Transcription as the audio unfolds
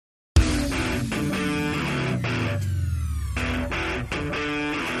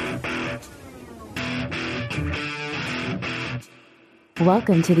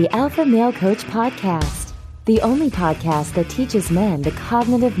Welcome to the Alpha Male Coach Podcast, the only podcast that teaches men the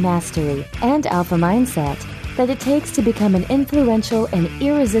cognitive mastery and alpha mindset that it takes to become an influential and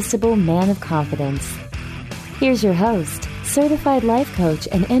irresistible man of confidence. Here's your host, certified life coach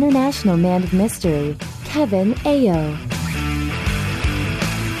and international man of mystery, Kevin Ayo.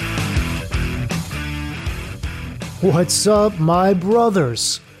 What's up, my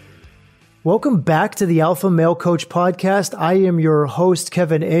brothers? Welcome back to the Alpha Male Coach Podcast. I am your host,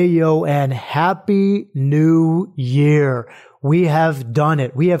 Kevin Ayo, and Happy New Year. We have done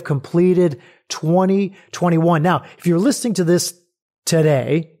it. We have completed 2021. Now, if you're listening to this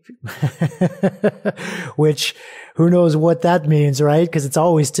today, which who knows what that means, right? Because it's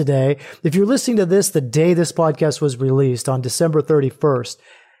always today. If you're listening to this the day this podcast was released on December 31st,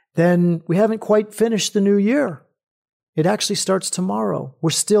 then we haven't quite finished the new year. It actually starts tomorrow. We're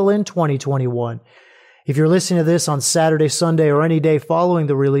still in 2021. If you're listening to this on Saturday, Sunday, or any day following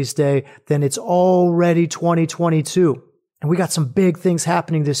the release day, then it's already 2022. And we got some big things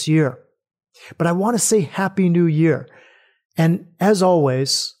happening this year. But I want to say Happy New Year. And as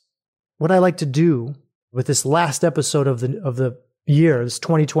always, what I like to do with this last episode of the year, this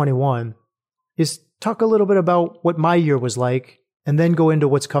 2021, is talk a little bit about what my year was like and then go into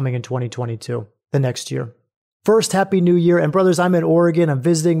what's coming in 2022, the next year. First, Happy New Year. And brothers, I'm in Oregon. I'm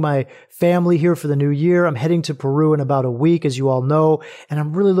visiting my family here for the new year. I'm heading to Peru in about a week, as you all know. And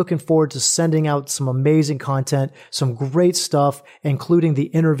I'm really looking forward to sending out some amazing content, some great stuff, including the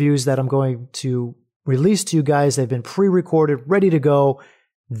interviews that I'm going to release to you guys. They've been pre-recorded, ready to go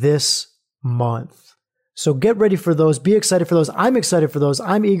this month. So get ready for those. Be excited for those. I'm excited for those.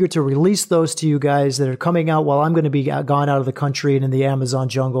 I'm eager to release those to you guys that are coming out while I'm going to be gone out of the country and in the Amazon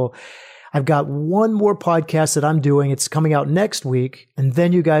jungle. I've got one more podcast that I'm doing. It's coming out next week, and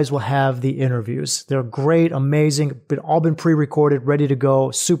then you guys will have the interviews. They're great, amazing, but all been pre-recorded, ready to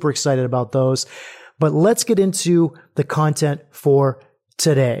go. Super excited about those. But let's get into the content for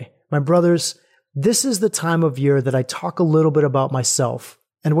today. My brothers, this is the time of year that I talk a little bit about myself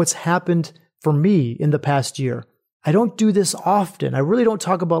and what's happened for me in the past year. I don't do this often. I really don't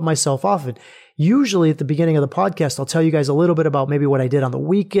talk about myself often. Usually at the beginning of the podcast, I'll tell you guys a little bit about maybe what I did on the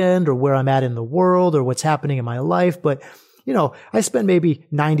weekend or where I'm at in the world or what's happening in my life. But, I spend maybe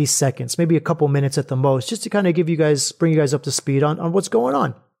 90 seconds, maybe a couple minutes at the most, just to kind of bring you guys up to speed on what's going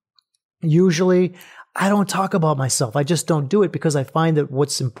on. Usually I don't talk about myself. I just don't do it because I find that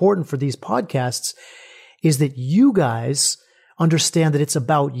what's important for these podcasts is that you guys understand that it's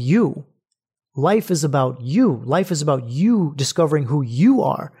about you. Life is about you. Life is about you discovering who you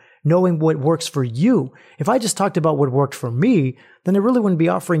are, knowing what works for you. If I just talked about what worked for me, then I really wouldn't be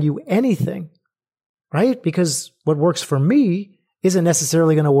offering you anything, right? Because what works for me isn't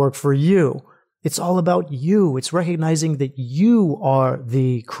necessarily going to work for you. It's all about you. It's recognizing that you are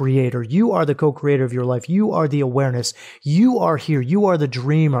the creator. You are the co-creator of your life. You are the awareness. You are here. You are the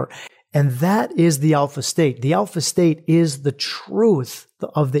dreamer. And that is the alpha state. The alpha state is the truth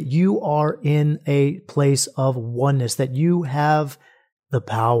of that you are in a place of oneness, that you have the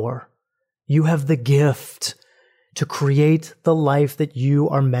power. You have the gift to create the life that you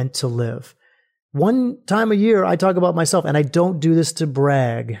are meant to live. One time a year, I talk about myself, and I don't do this to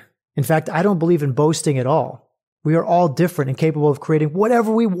brag. In fact, I don't believe in boasting at all. We are all different and capable of creating whatever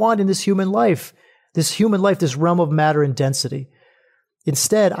we want in this life, this realm of matter and density.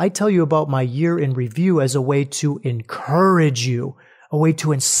 Instead, I tell you about my year in review as a way to encourage you, a way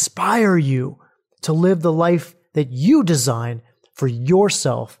to inspire you to live the life that you design for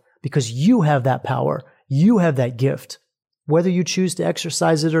yourself, because you have that power. You have that gift. Whether you choose to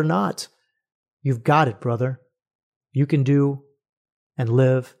exercise it or not, you've got it, brother. You can do and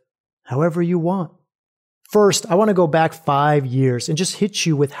live however you want. First, I want to go back 5 years and just hit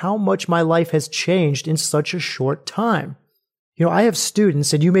you with how much my life has changed in such a short time. I have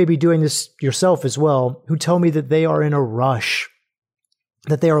students, and you may be doing this yourself as well, who tell me that they are in a rush,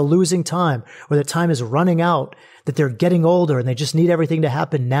 that they are losing time, or that time is running out, that they're getting older and they just need everything to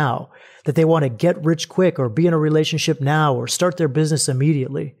happen now, that they want to get rich quick or be in a relationship now or start their business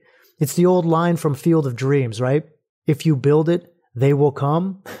immediately. It's the old line from Field of Dreams, right? If you build it, they will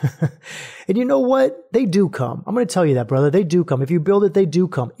come. And you know what? They do come. I'm going to tell you that, brother. They do come. If you build it, they do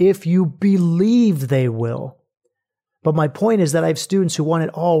come. If you believe they will. But my point is that I have students who want it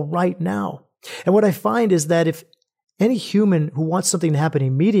all right now. And what I find is that if any human who wants something to happen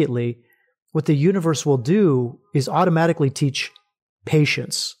immediately, what the universe will do is automatically teach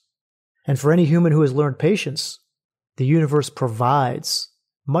patience. And for any human who has learned patience, the universe provides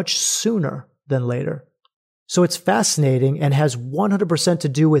much sooner than later. So it's fascinating and has 100% to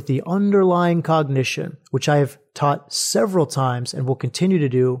do with the underlying cognition, which I have taught several times and will continue to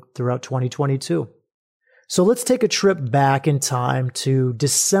do throughout 2022. So let's take a trip back in time to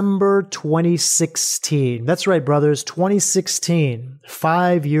December 2016. That's right, brothers, 2016,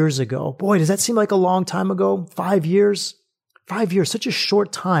 5 years ago. Boy, does that seem like a long time ago? 5 years? 5 years, such a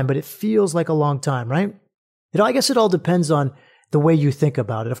short time, but it feels like a long time, right? I guess it all depends on the way you think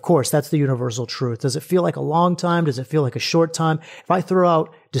about it. Of course, that's the universal truth. Does it feel like a long time? Does it feel like a short time? If I throw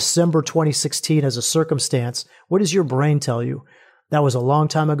out December 2016 as a circumstance, what does your brain tell you? That was a long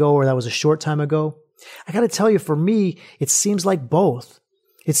time ago or that was a short time ago? I got to tell you, for me, it seems like both.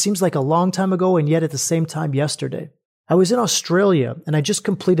 It seems like a long time ago and yet at the same time yesterday. I was in Australia and I just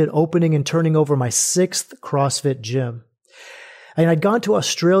completed opening and turning over my 6th CrossFit gym. And I'd gone to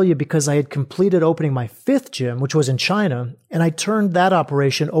Australia because I had completed opening my 5th gym, which was in China, and I turned that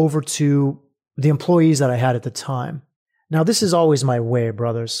operation over to the employees that I had at the time. Now, this is always my way,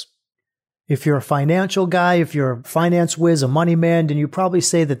 brothers. If you're a financial guy, if you're a finance whiz, a money man, then you probably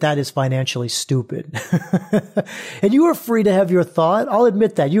say that that is financially stupid. And you are free to have your thought. I'll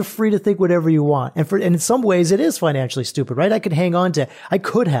admit that. You're free to think whatever you want. And in some ways, it is financially stupid, right? I could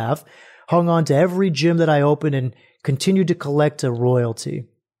have hung on to every gym that I opened and continued to collect a royalty,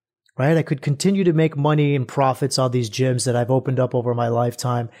 right? I could continue to make money and profits on these gyms that I've opened up over my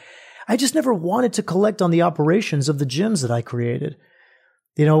lifetime. I just never wanted to collect on the operations of the gyms that I created.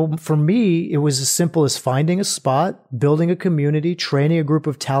 For me, it was as simple as finding a spot, building a community, training a group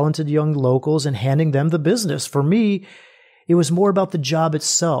of talented young locals, and handing them the business. For me, it was more about the job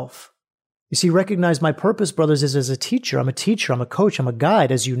itself. You see, recognize my purpose, brothers, is as a teacher. I'm a teacher, I'm a coach, I'm a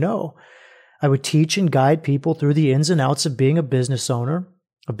guide, as you know. I would teach and guide people through the ins and outs of being a business owner,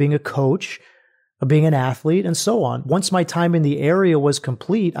 of being a coach, of being an athlete, and so on. Once my time in the area was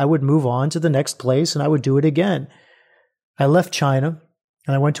complete, I would move on to the next place and I would do it again. I left China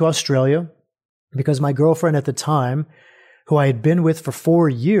and I went to Australia because my girlfriend at the time, who I had been with for 4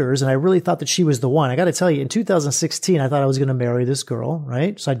 years, and I really thought that she was the one. I got to tell you, in 2016, I thought I was going to marry this girl,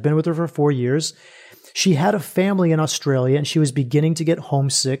 right? So I'd been with her for 4 years. She had a family in Australia and she was beginning to get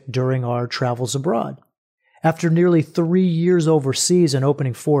homesick during our travels abroad. After nearly 3 years overseas and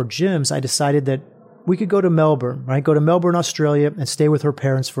opening 4 gyms, I decided that we could go to Melbourne, right? Go to Melbourne, Australia and stay with her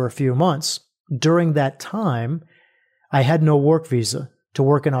parents for a few months. During that time, I had no work visa to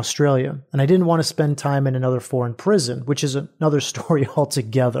work in Australia and I didn't want to spend time in another foreign prison, which is another story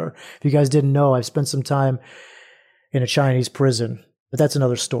altogether. If you guys didn't know, I've spent some time in a Chinese prison, but that's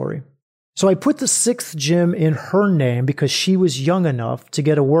another story. So I put the 6th gym in her name because she was young enough to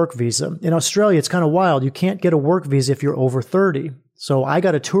get a work visa. In Australia, it's kind of wild. You can't get a work visa if you're over 30. So I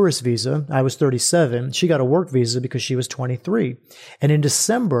got a tourist visa. I was 37. She got a work visa because she was 23. And in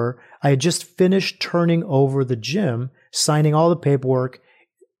December, I had just finished turning over the gym, signing all the paperwork,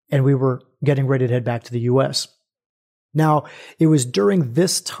 and we were getting ready to head back to the US. Now, it was during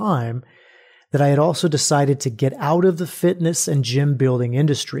this time that I had also decided to get out of the fitness and gym building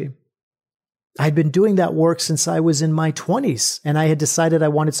industry. I'd been doing that work since I was in my 20s, and I had decided I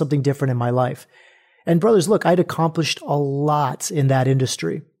wanted something different in my life. And brothers, look, I'd accomplished a lot in that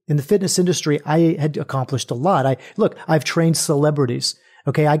industry. In the fitness industry, I had accomplished a lot. I've trained celebrities.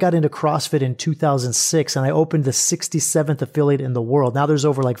 Okay, I got into CrossFit in 2006, and I opened the 67th affiliate in the world. Now there's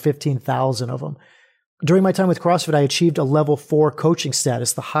over like 15,000 of them. During my time with CrossFit, I achieved a level 4 coaching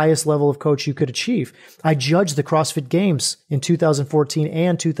status, the highest level of coach you could achieve. I judged the CrossFit Games in 2014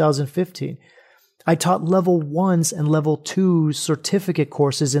 and 2015. I taught level 1s and level 2s certificate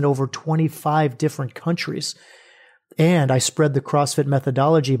courses in over 25 different countries. And I spread the CrossFit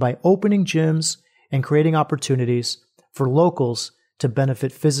methodology by opening gyms and creating opportunities for locals to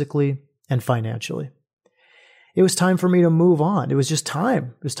benefit physically and financially. It was time for me to move on. It was just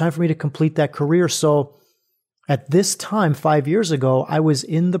time. It was time for me to complete that career. So at this time, 5 years ago, I was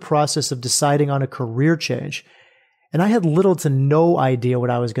in the process of deciding on a career change. And I had little to no idea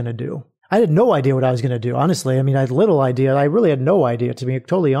what I was going to do. I had no idea what I was going to do, honestly. I mean, I had little idea. I really had no idea, to be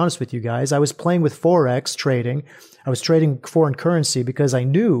totally honest with you guys. I was playing with Forex trading. I was trading foreign currency because I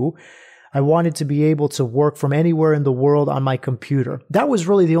knew I wanted to be able to work from anywhere in the world on my computer. That was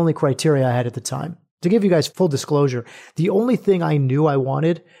really the only criteria I had at the time. To give you guys full disclosure, the only thing I knew I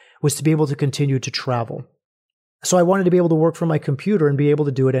wanted was to be able to continue to travel. So I wanted to be able to work from my computer and be able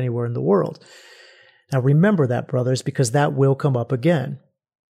to do it anywhere in the world. Now remember that, brothers, because that will come up again.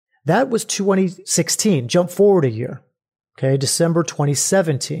 That was 2016. Jump forward a year. Okay, December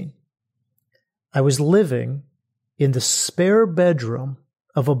 2017. I was living in the spare bedroom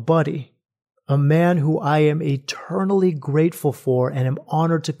of a buddy, a man who I am eternally grateful for and am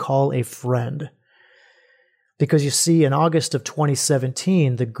honored to call a friend. Because you see, in August of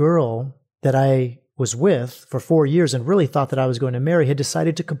 2017, the girl that I was with for 4 years and really thought that I was going to marry had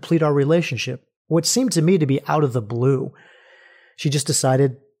decided to complete our relationship, what seemed to me to be out of the blue. She just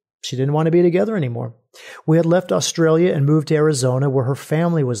decided she didn't want to be together anymore. We had left Australia and moved to Arizona where her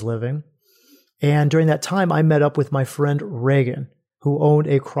family was living. And during that time, I met up with my friend Reagan, who owned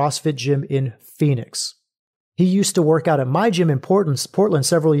a CrossFit gym in Phoenix. He used to work out at my gym in Portland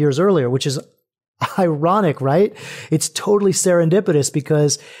several years earlier, which is ironic, right? It's totally serendipitous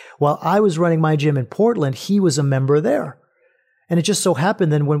because while I was running my gym in Portland, he was a member there. And it just so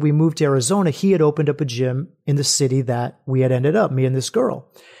happened then when we moved to Arizona, he had opened up a gym in the city that we had ended up, me and this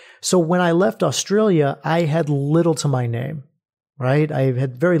girl. So when I left Australia, I had little to my name, right? I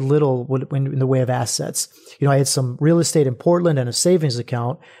had very little in the way of assets. I had some real estate in Portland and a savings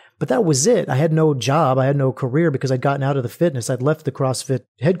account, but that was it. I had no job. I had no career because I'd gotten out of the fitness. I'd left the CrossFit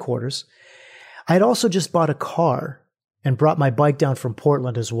headquarters. I had also just bought a car and brought my bike down from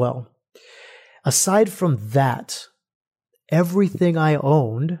Portland as well. Aside from that, everything I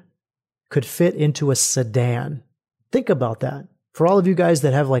owned could fit into a sedan. Think about that. For all of you guys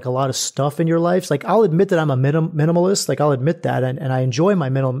that have like a lot of stuff in your lives, like I'll admit that I'm a minimalist, like I'll admit that, and I enjoy my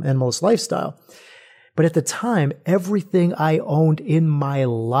minimalist lifestyle. But at the time, everything I owned in my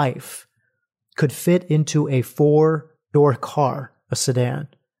life could fit into a 4-door car, a sedan.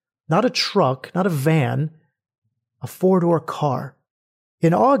 Not a truck, not a van, a 4-door car.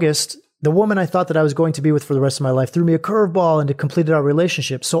 In August, the woman I thought that I was going to be with for the rest of my life threw me a curveball and it completed our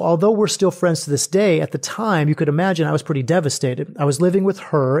relationship. So although we're still friends to this day, at the time, you could imagine I was pretty devastated. I was living with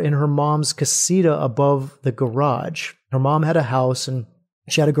her in her mom's casita above the garage. Her mom had a house and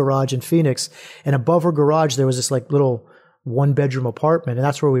she had a garage in Phoenix. And above her garage, there was this like little 1-bedroom apartment. And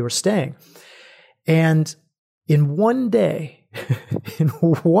that's where we were staying. And in one day,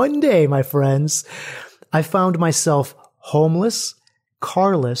 my friends, I found myself homeless,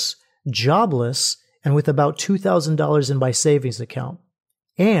 carless, jobless, and with about $2,000 in my savings account.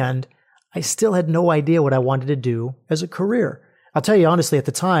 And I still had no idea what I wanted to do as a career. I'll tell you honestly, at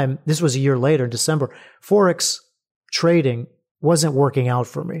the time, this was a year later in December, Forex trading wasn't working out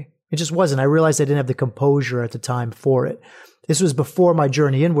for me. It just wasn't. I realized I didn't have the composure at the time for it. This was before my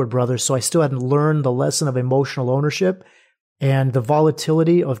journey inward, brothers, so I still hadn't learned the lesson of emotional ownership. And the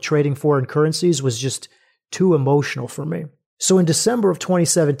volatility of trading foreign currencies was just too emotional for me. So in December of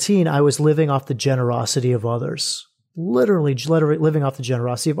 2017, I was living off the generosity of others. Literally living off the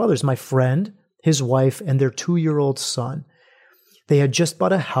generosity of others. My friend, his wife, and their 2-year-old son. They had just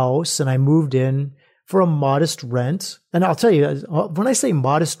bought a house and I moved in for a modest rent. And I'll tell you, when I say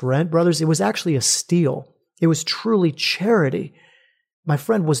modest rent, brothers, it was actually a steal. It was truly charity. My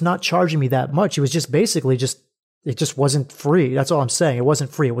friend was not charging me that much. It was just basically it just wasn't free. That's all I'm saying. It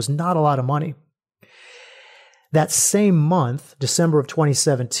wasn't free. It was not a lot of money. That same month, December of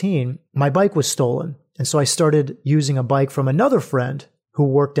 2017, my bike was stolen. And so I started using a bike from another friend who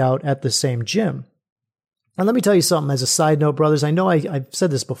worked out at the same gym. And let me tell you something as a side note, brothers. I know I've said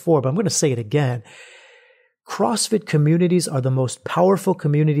this before, but I'm going to say it again. CrossFit communities are the most powerful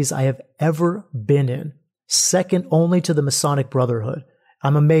communities I have ever been in, second only to the Masonic Brotherhood.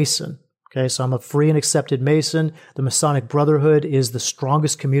 I'm a Mason. Okay, so I'm a free and accepted Mason. The Masonic Brotherhood is the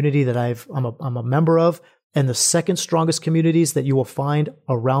strongest community that I'm a member of. And the second strongest communities that you will find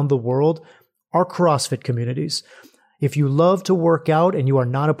around the world are CrossFit communities. If you love to work out and you are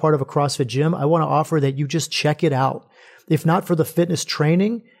not a part of a CrossFit gym, I want to offer that you just check it out. If not for the fitness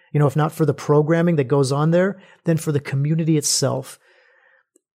training, if not for the programming that goes on there, then for the community itself.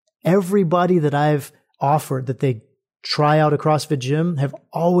 Everybody that I've offered that they try out a CrossFit gym have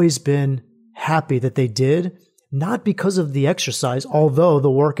always been happy that they did, not because of the exercise, although the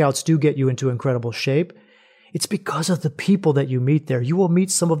workouts do get you into incredible shape. It's because of the people that you meet there. You will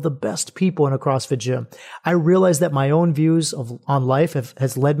meet some of the best people in a CrossFit gym. I realize that my own views on life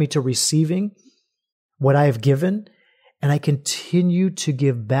has led me to receiving what I have given, and I continue to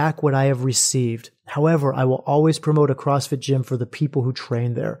give back what I have received. However, I will always promote a CrossFit gym for the people who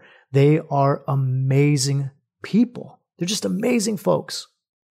train there. They are amazing people. They're just amazing folks.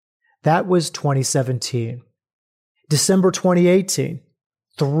 That was 2017. December 2018,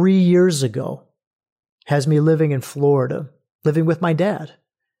 3 years ago, has me living in Florida, living with my dad.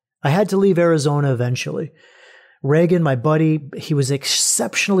 I had to leave Arizona eventually. Reagan, my buddy, he was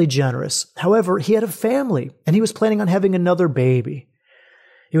exceptionally generous. However, he had a family and he was planning on having another baby.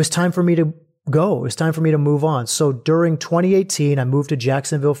 It was time for me to go. It was time for me to move on. So during 2018, I moved to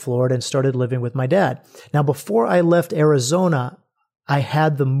Jacksonville, Florida and started living with my dad. Now, before I left Arizona, I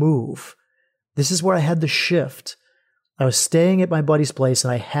had the move. This is where I had the shift. I was staying at my buddy's place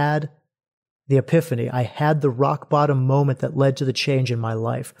and I had the epiphany. I had the rock bottom moment that led to the change in my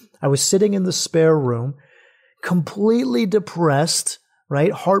life. I was sitting in the spare room, completely depressed,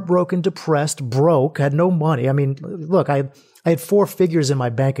 right? Heartbroken, depressed, broke, had no money. I mean, look, I had 4 figures in my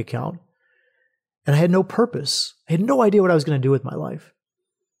bank account and I had no purpose. I had no idea what I was going to do with my life.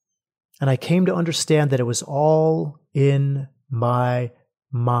 And I came to understand that it was all in my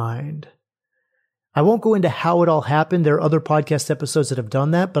mind. I won't go into how it all happened. There are other podcast episodes that have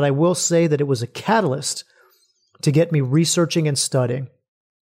done that, but I will say that it was a catalyst to get me researching and studying.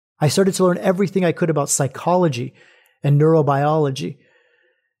 I started to learn everything I could about psychology and neurobiology.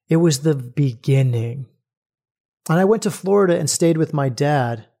 It was the beginning. And I went to Florida and stayed with my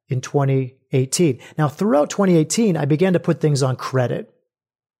dad in 2018. Now, throughout 2018, I began to put things on credit.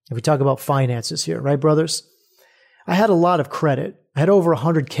 If we talk about finances here, right, brothers? I had a lot of credit. I had over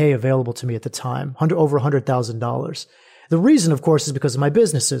 $100K available to me at the time, over $100,000. The reason, of course, is because of my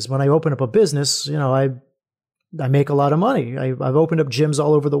businesses. When I open up a business, I make a lot of money. I've opened up gyms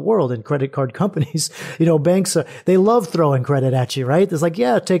all over the world and credit card companies. Banks, they love throwing credit at you, right? It's like,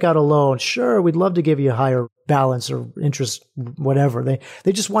 yeah, take out a loan. Sure, we'd love to give you a higher balance or interest, whatever.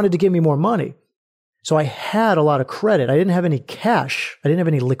 They just wanted to give me more money. So I had a lot of credit. I didn't have any cash. I didn't have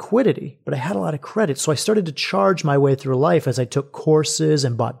any liquidity, but I had a lot of credit. So I started to charge my way through life as I took courses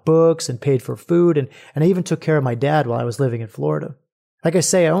and bought books and paid for food. And I even took care of my dad while I was living in Florida. Like I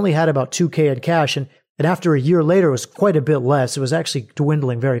say, I only had about $2K in cash. And after a year later, it was quite a bit less. It was actually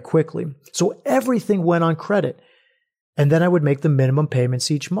dwindling very quickly. So everything went on credit. And then I would make the minimum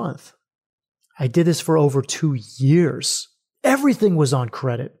payments each month. I did this for over 2 years. Everything was on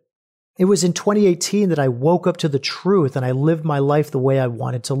credit. It was in 2018 that I woke up to the truth and I lived my life the way I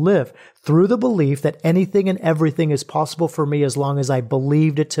wanted to live, through the belief that anything and everything is possible for me as long as I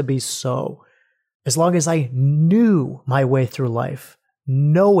believed it to be so. As long as I knew my way through life,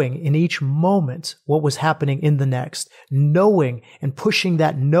 knowing in each moment what was happening in the next, knowing and pushing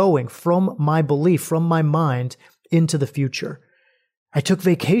that knowing from my belief, from my mind into the future. I took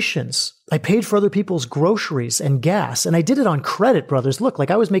vacations. I paid for other people's groceries and gas, and I did it on credit, brothers. Look, like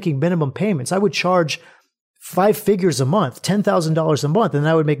I was making minimum payments. I would charge 5 figures a month, $10,000 a month, and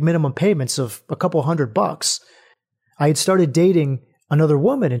I would make minimum payments of a couple $100. I had started dating another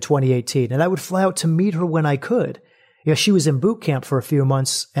woman in 2018, and I would fly out to meet her when I could. She was in boot camp for a few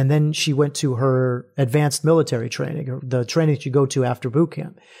months, and then she went to her advanced military training, or the training that you go to after boot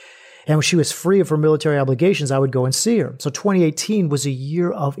camp. And when she was free of her military obligations, I would go and see her. So 2018 was a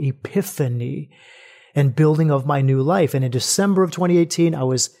year of epiphany and building of my new life. And in December of 2018, I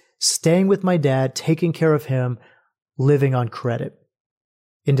was staying with my dad, taking care of him, living on credit.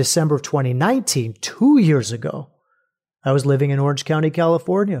 In December of 2019, 2 years ago, I was living in Orange County,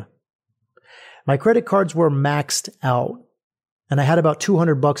 California. My credit cards were maxed out, and I had about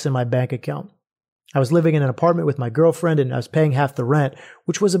 $200 in my bank account. I was living in an apartment with my girlfriend, and I was paying half the rent,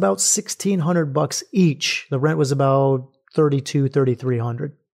 which was about $1,600 each. The rent was about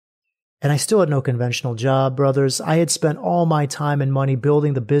 $3,300. And I still had no conventional job, brothers. I had spent all my time and money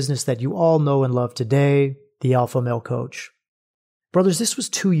building the business that you all know and love today, the Alpha Male Coach. Brothers, this was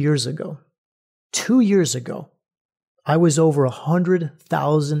 2 years ago. 2 years ago, I was over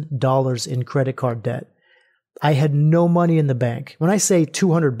 $100,000 in credit card debt. I had no money in the bank. When I say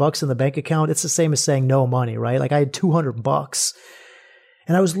 $200 in the bank account, it's the same as saying no money, right? Like I had $200.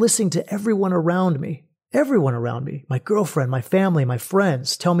 And I was listening to everyone around me, my girlfriend, my family, my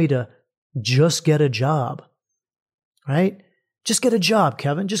friends tell me to just get a job, right? Just get a job,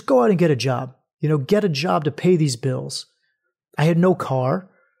 Kevin. Just go out and get a job. Get a job to pay these bills. I had no car.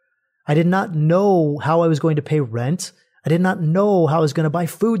 I did not know how I was going to pay rent. I did not know how I was going to buy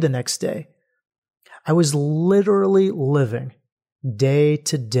food the next day. I was literally living day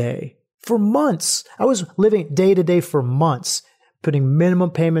to day for months. I was living day to day for months, putting minimum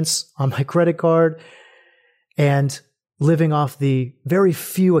payments on my credit card and living off the very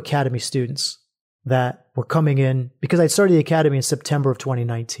few academy students that were coming in because I'd started the academy in September of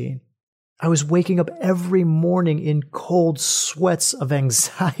 2019. I was waking up every morning in cold sweats of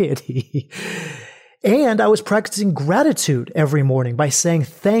anxiety. And I was practicing gratitude every morning by saying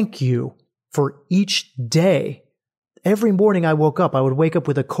thank you for each day. Every morning I woke up, I would wake up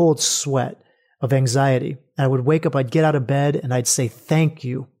with a cold sweat of anxiety. I would wake up, I'd get out of bed, and I'd say thank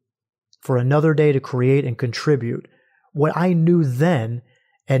you for another day to create and contribute what I knew then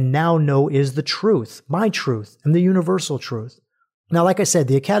and now know is the truth, my truth, and the universal truth. Now, like I said,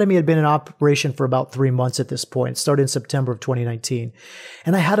 the Academy had been in operation for about 3 months at this point. It started in September of 2019.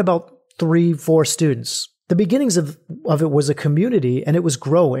 And I had about 3-4 students. The beginnings of it was a community and it was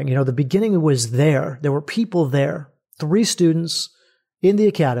growing. The beginning was there. There were people there. 3 students in the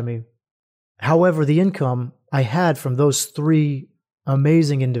Academy. However, the income I had from those three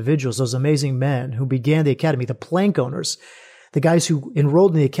amazing individuals, those amazing men who began the academy, the Plank owners, the guys who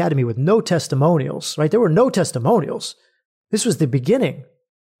enrolled in the academy with no testimonials, right? There were no testimonials. This was the beginning.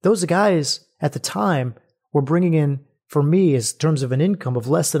 Those guys at the time were bringing in, for me, in terms of an income of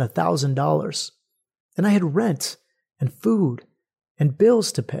less than $1,000. And I had rent and food and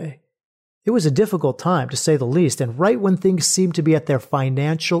bills to pay. It was a difficult time, to say the least, and right when things seemed to be at their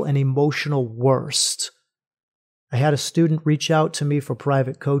financial and emotional worst, I had a student reach out to me for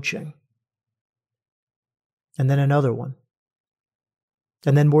private coaching. And then another one.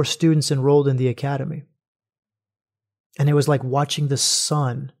 And then more students enrolled in the academy. And it was like watching the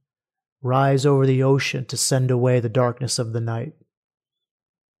sun rise over the ocean to send away the darkness of the night.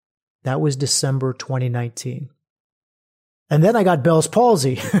 That was December 2019. And then I got Bell's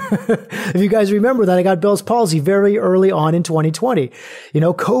palsy. If you guys remember that, I got Bell's palsy very early on in 2020.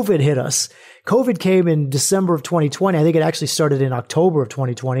 COVID hit us. COVID came in December of 2020. I think it actually started in October of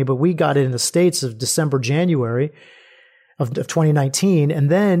 2020, but we got it in the States of December, January of 2019. And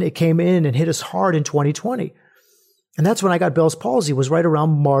then it came in and hit us hard in 2020. And that's when I got Bell's palsy, was right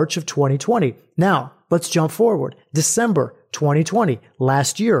around March of 2020. Now, let's jump forward. December 2020,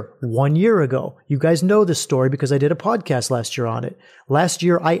 last year, 1 year ago. You guys know this story because I did a podcast last year on it. Last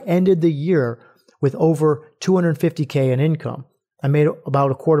year, I ended the year with over $250K in income. I made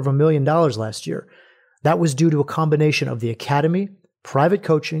about $250,000 last year. That was due to a combination of the academy, private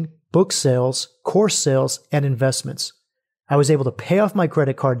coaching, book sales, course sales, and investments. I was able to pay off my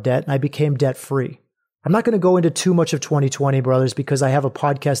credit card debt and I became debt free. I'm not going to go into too much of 2020, brothers, because I have a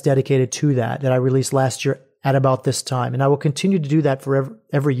podcast dedicated to that I released last year at about this time. And I will continue to do that for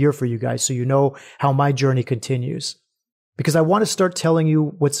every year for you guys, so you know how my journey continues. Because I want to start telling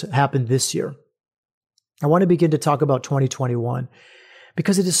you what's happened this year. I want to begin to talk about 2021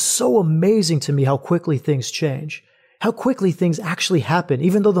 because it is so amazing to me how quickly things change, how quickly things actually happen,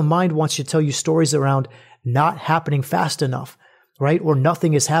 even though the mind wants you to tell you stories around not happening fast enough, right? Or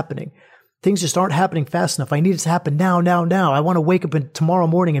nothing is happening. Things just aren't happening fast enough. I need it to happen now. I want to wake up tomorrow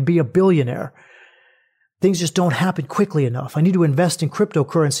morning and be a billionaire. Things just don't happen quickly enough. I need to invest in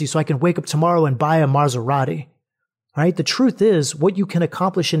cryptocurrency so I can wake up tomorrow and buy a Maserati. Right? The truth is, what you can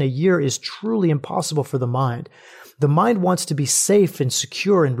accomplish in a year is truly impossible for the mind. The mind wants to be safe and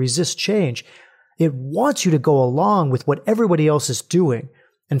secure and resist change. It wants you to go along with what everybody else is doing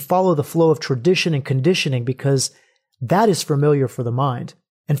and follow the flow of tradition and conditioning because that is familiar for the mind.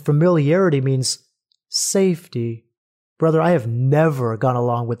 And familiarity means safety. Brother, I have never gone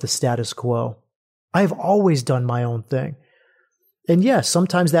along with the status quo. I have always done my own thing. And yes,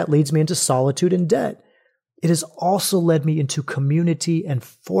 sometimes that leads me into solitude and debt. It has also led me into community and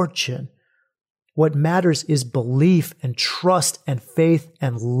fortune. What matters is belief and trust and faith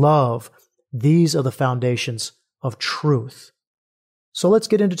and love. These are the foundations of truth. So let's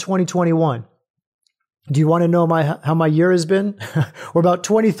get into 2021. Do you want to know how my year has been? We're about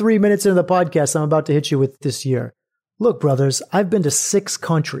 23 minutes into the podcast. I'm about to hit you with this year. Look, brothers, I've been to 6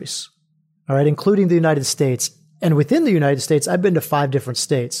 countries, all right, including the United States. And within the United States, I've been to 5 different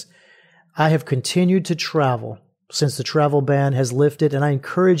states. I have continued to travel since the travel ban has lifted, and I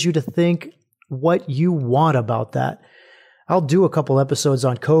encourage you to think what you want about that. I'll do a couple episodes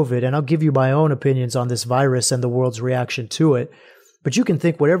on COVID, and I'll give you my own opinions on this virus and the world's reaction to it. But you can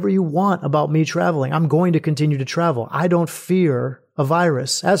think whatever you want about me traveling. I'm going to continue to travel. I don't fear a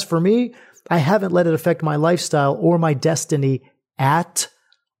virus. As for me, I haven't let it affect my lifestyle or my destiny at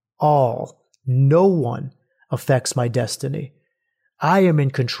all. No one affects my destiny. I am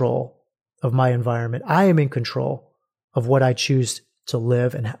in control of my environment. I am in control of what I choose to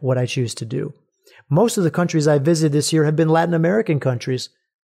live and what I choose to do. Most of the countries I visited this year have been Latin American countries.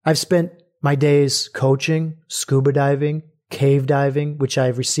 I've spent my days coaching, scuba diving, cave diving, which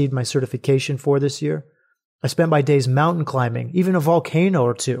I've received my certification for this year. I spent my days mountain climbing, even a volcano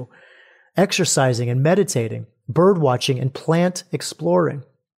or two, exercising and meditating, bird watching and plant exploring.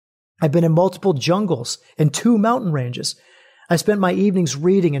 I've been in multiple jungles and 2 mountain ranges. I spent my evenings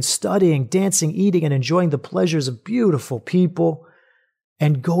reading and studying, dancing, eating, and enjoying the pleasures of beautiful people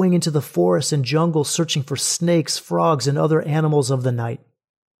and going into the forests and jungles searching for snakes, frogs, and other animals of the night.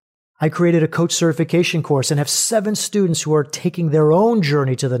 I created a coach certification course and have 7 students who are taking their own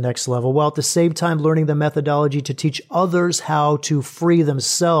journey to the next level while at the same time learning the methodology to teach others how to free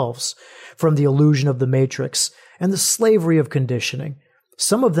themselves from the illusion of the matrix and the slavery of conditioning.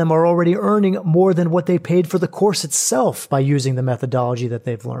 Some of them are already earning more than what they paid for the course itself by using the methodology that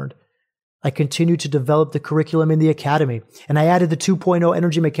they've learned. I continue to develop the curriculum in the academy, and I added the 2.0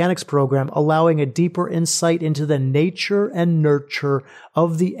 Energy Mechanics program, allowing a deeper insight into the nature and nurture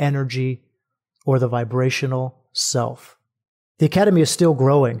of the energy or the vibrational self. The Academy is still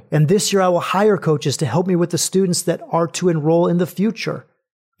growing, and this year I will hire coaches to help me with the students that are to enroll in the future.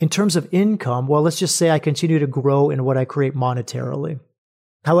 In terms of income, well, let's just say I continue to grow in what I create monetarily.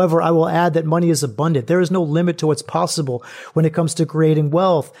 However, I will add that money is abundant. There is no limit to what's possible when it comes to creating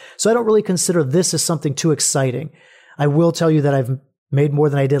wealth. So I don't really consider this as something too exciting. I will tell you that I've made more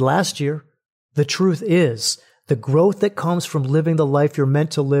than I did last year. The truth is, the growth that comes from living the life you're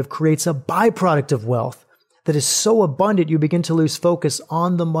meant to live creates a byproduct of wealth that is so abundant you begin to lose focus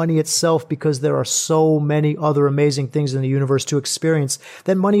on the money itself because there are so many other amazing things in the universe to experience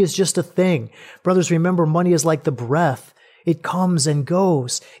that money is just a thing. Brothers, remember, money is like the breath. It comes and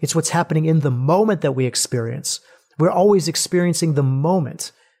goes. It's what's happening in the moment that we experience. We're always experiencing the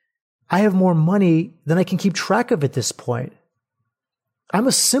moment. I have more money than I can keep track of at this point. I'm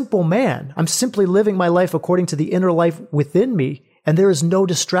a simple man. I'm simply living my life according to the inner life within me, and there is no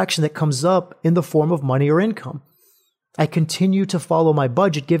distraction that comes up in the form of money or income. I continue to follow my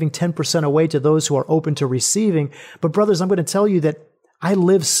budget, giving 10% away to those who are open to receiving. But brothers, I'm going to tell you that I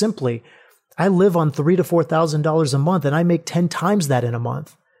live simply. I live on $3,000 to $4,000 a month, and I make 10 times that in a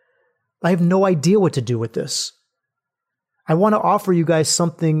month. I have no idea what to do with this. I want to offer you guys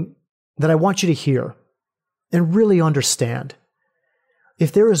something that I want you to hear and really understand.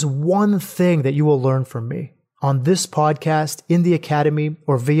 If there is one thing that you will learn from me on this podcast, in the Academy,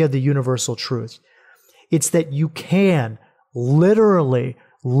 or via the Universal Truth, it's that you can literally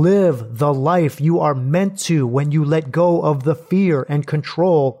live the life you are meant to when you let go of the fear and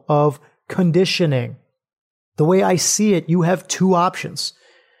control of conditioning. The way I see it, you have two options.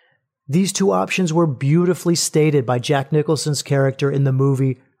 These two options were beautifully stated by Jack Nicholson's character in the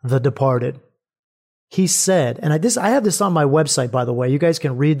movie The Departed. He said, and I have this on my website, by the way. You guys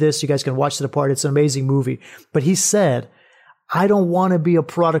can read this. You guys can watch The Departed. It's an amazing movie. But he said, I don't want to be a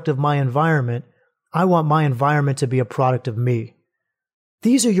product of my environment. I want my environment to be a product of me.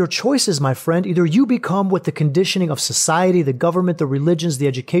 These are your choices, my friend. Either you become what the conditioning of society, the government, the religions, the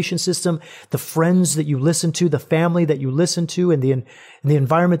education system, the friends that you listen to, the family that you listen to, and the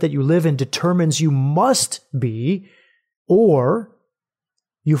environment that you live in determines you must be, or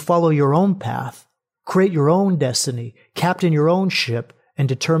you follow your own path, create your own destiny, captain your own ship, and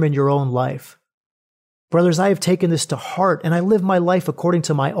determine your own life. Brothers, I have taken this to heart, and I live my life according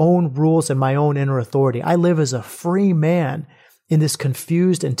to my own rules and my own inner authority. I live as a free man in this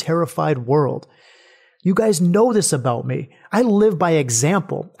confused and terrified world. You guys know this about me. I live by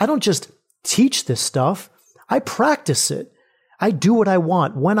example. I don't just teach this stuff. I practice it. I do what I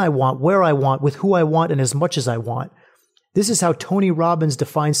want, when I want, where I want, with who I want, and as much as I want. This is how Tony Robbins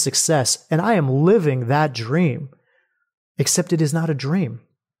defines success, and I am living that dream. Except it is not a dream.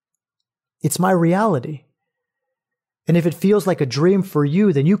 It's my reality. And if it feels like a dream for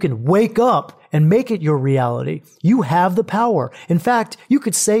you, then you can wake up and make it your reality. You have the power. In fact, you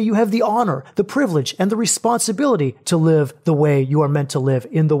could say you have the honor, the privilege, and the responsibility to live the way you are meant to live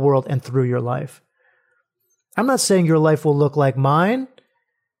in the world and through your life. I'm not saying your life will look like mine.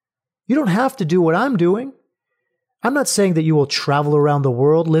 You don't have to do what I'm doing. I'm not saying that you will travel around the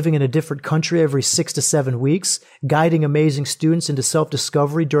world, living in a different country every 6 to 7 weeks, guiding amazing students into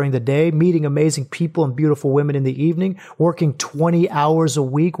self-discovery during the day, meeting amazing people and beautiful women in the evening, working 20 hours a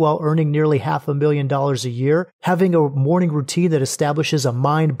week while earning nearly $500,000 a year, having a morning routine that establishes a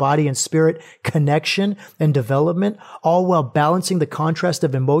mind, body, and spirit connection and development, all while balancing the contrast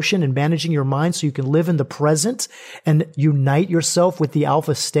of emotion and managing your mind so you can live in the present and unite yourself with the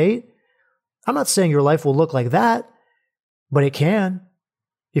alpha state. I'm not saying your life will look like that, but it can,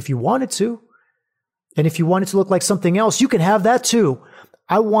 if you want it to. And if you want it to look like something else, you can have that too.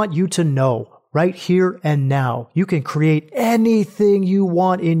 I want you to know right here and now, you can create anything you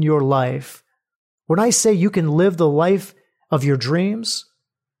want in your life. When I say you can live the life of your dreams,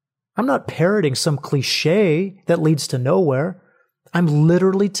 I'm not parroting some cliche that leads to nowhere. I'm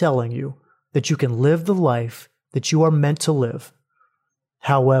literally telling you that you can live the life that you are meant to live.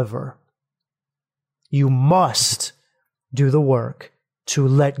 However, you must do the work to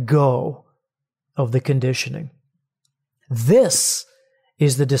let go of the conditioning. This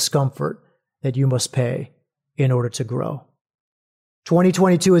is the discomfort that you must pay in order to grow.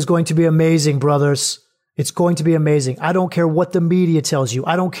 2022 is going to be amazing, brothers. It's going to be amazing. I don't care what the media tells you.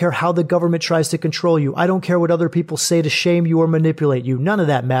 I don't care how the government tries to control you. I don't care what other people say to shame you or manipulate you. None of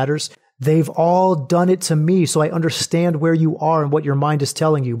that matters. They've all done it to me, so I understand where you are and what your mind is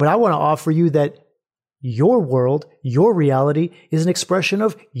telling you. But I want to offer you that your world, your reality, is an expression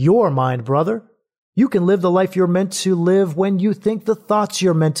of your mind, brother. You can live the life you're meant to live when you think the thoughts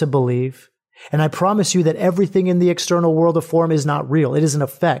you're meant to believe. And I promise you that everything in the external world of form is not real. It is an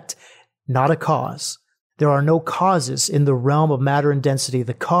effect. not a cause. There are no causes in the realm of matter and density.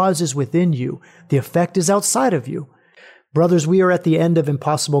 The cause is within you. The effect is outside of you. Brothers, we are at the end of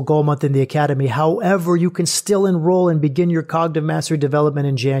Impossible Goal Month in the Academy. However, you can still enroll and begin your cognitive mastery development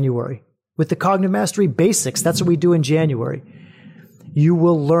in January. With the Cognitive Mastery Basics, that's what we do in January. You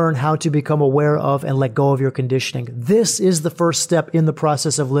will learn how to become aware of and let go of your conditioning. This is the first step in the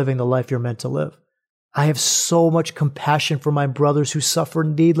process of living the life you're meant to live. I have so much compassion for my brothers who suffer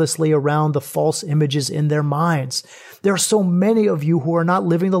needlessly around the false images in their minds. There are so many of you who are not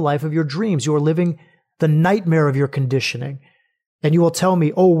living the life of your dreams. You are living the nightmare of your conditioning. And you will tell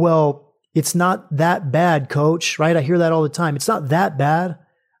me, oh, well, it's not that bad, coach, right? I hear that all the time. It's not that bad.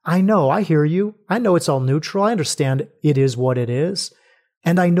 I know, I hear you. I know it's all neutral. I understand it is what it is.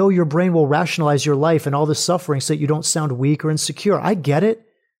 And I know your brain will rationalize your life and all the suffering so that you don't sound weak or insecure. I get it.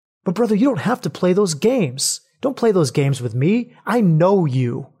 But brother, you don't have to play those games. Don't play those games with me. I know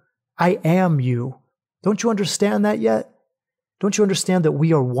you. I am you. Don't you understand that yet? Don't you understand that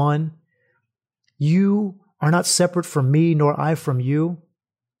we are one? You are not separate from me, nor I from you.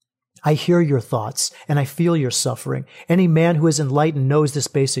 I hear your thoughts and I feel your suffering. Any man who is enlightened knows this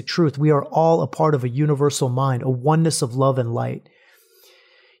basic truth. We are all a part of a universal mind, a oneness of love and light.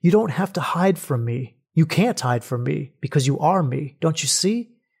 You don't have to hide from me. You can't hide from me because you are me. Don't you see?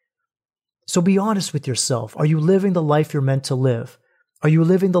 So be honest with yourself. Are you living the life you're meant to live? Are you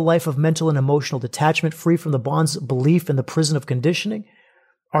living the life of mental and emotional detachment, free from the bonds of belief and the prison of conditioning?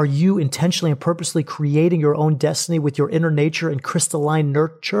 Are you intentionally and purposely creating your own destiny with your inner nature and crystalline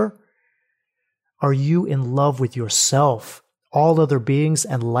nurture? Are you in love with yourself, all other beings,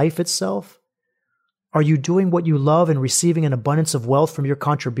 and life itself? Are you doing what you love and receiving an abundance of wealth from your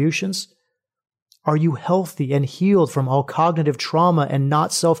contributions? Are you healthy and healed from all cognitive trauma and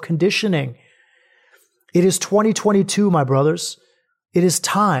not self-conditioning? It is 2022, my brothers. It is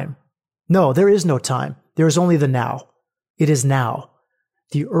time. No, there is no time. There is only the now. It is now.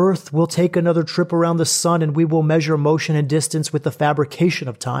 The earth will take another trip around the sun and we will measure motion and distance with the fabrication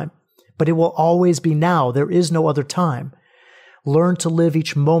of time. But it will always be now. There is no other time. Learn to live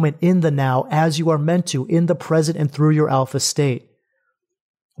each moment in the now as you are meant to, in the present and through your alpha state.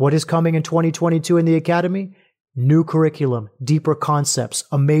 What is coming in 2022 in the Academy? New curriculum, deeper concepts,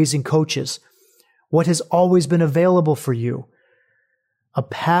 amazing coaches. What has always been available for you? A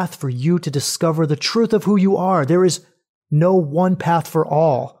path for you to discover the truth of who you are. There is no one path for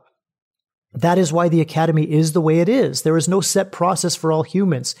all. That is why the Academy is the way it is. There is no set process for all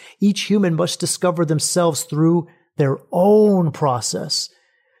humans. Each human must discover themselves through their own process.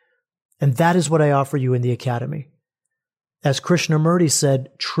 And that is what I offer you in the Academy. As Krishnamurti said,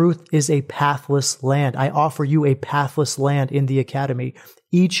 truth is a pathless land. I offer you a pathless land in the Academy.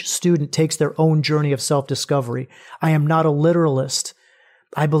 Each student takes their own journey of self-discovery. I am not a literalist.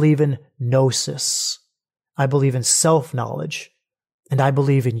 I believe in gnosis. I believe in self-knowledge. And I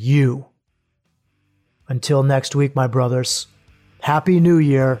believe in you. Until next week, my brothers, Happy New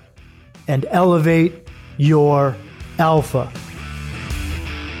Year and elevate your alpha.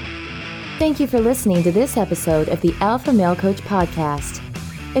 Thank you for listening to this episode of the Alpha Male Coach Podcast.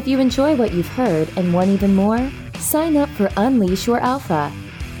 If you enjoy what you've heard and want even more, sign up for Unleash Your Alpha,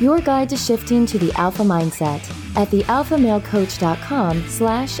 your guide to shifting to the alpha mindset at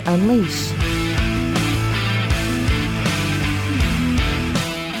thealphamalecoach.com/unleash.